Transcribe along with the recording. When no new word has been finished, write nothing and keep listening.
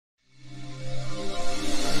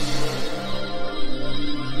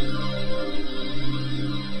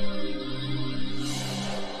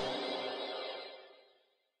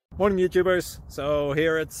Morning YouTubers. So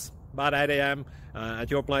here it's about 8 a.m.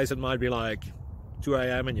 At your place it might be like 2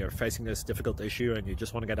 a.m. and you're facing this difficult issue and you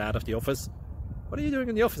just want to get out of the office. What are you doing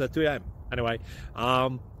in the office at 2 a.m.? Anyway,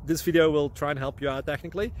 this video will try and help you out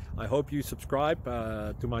technically. I hope you subscribe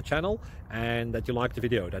to my channel and that you like the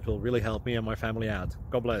video. That will really help me and my family out.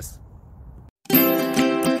 God bless.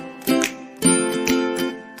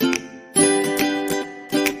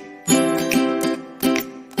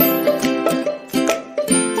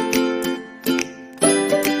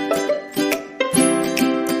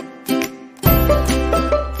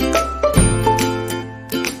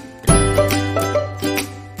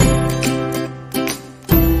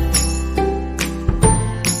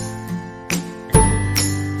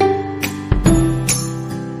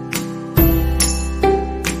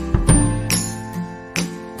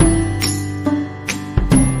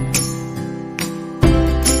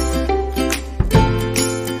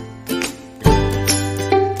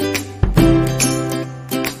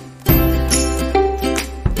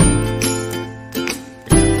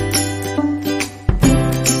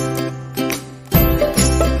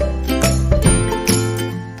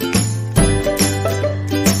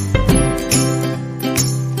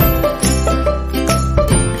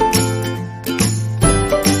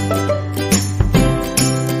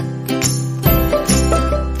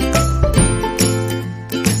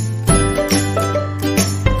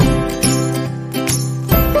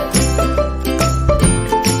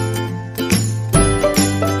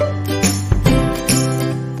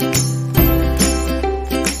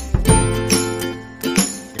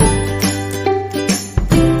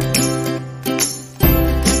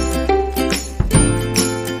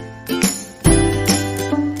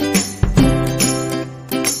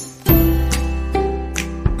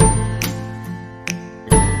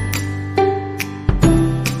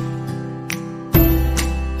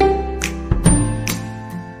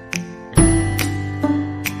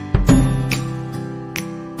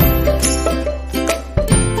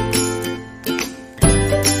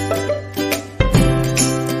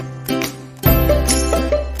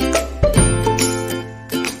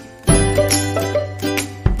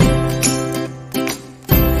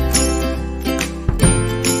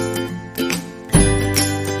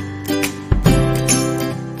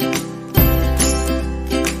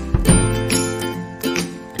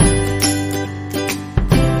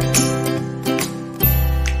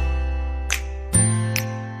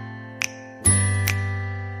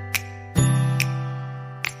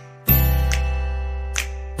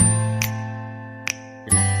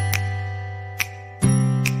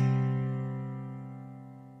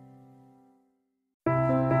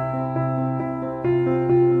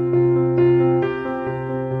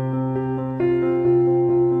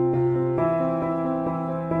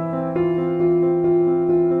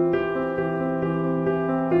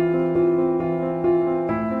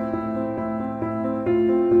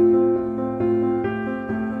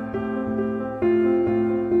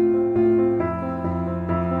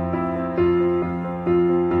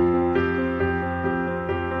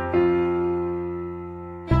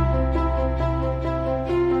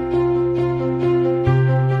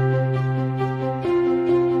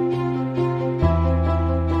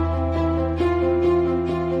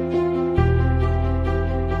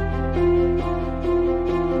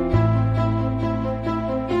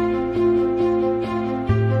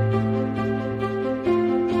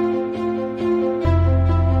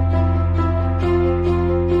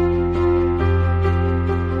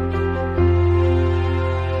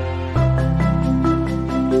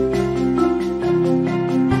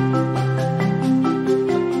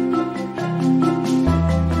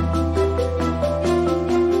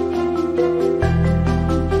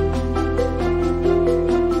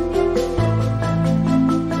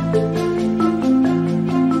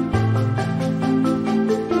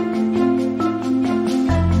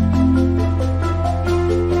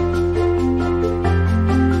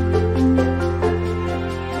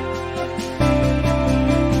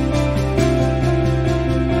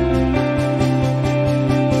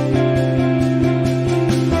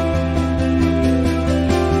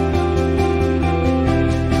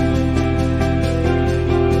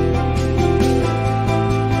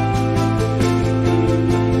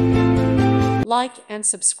 Like and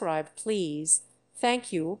subscribe, please.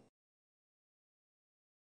 Thank you.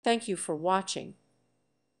 Thank you for watching.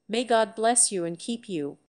 May God bless you and keep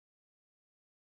you.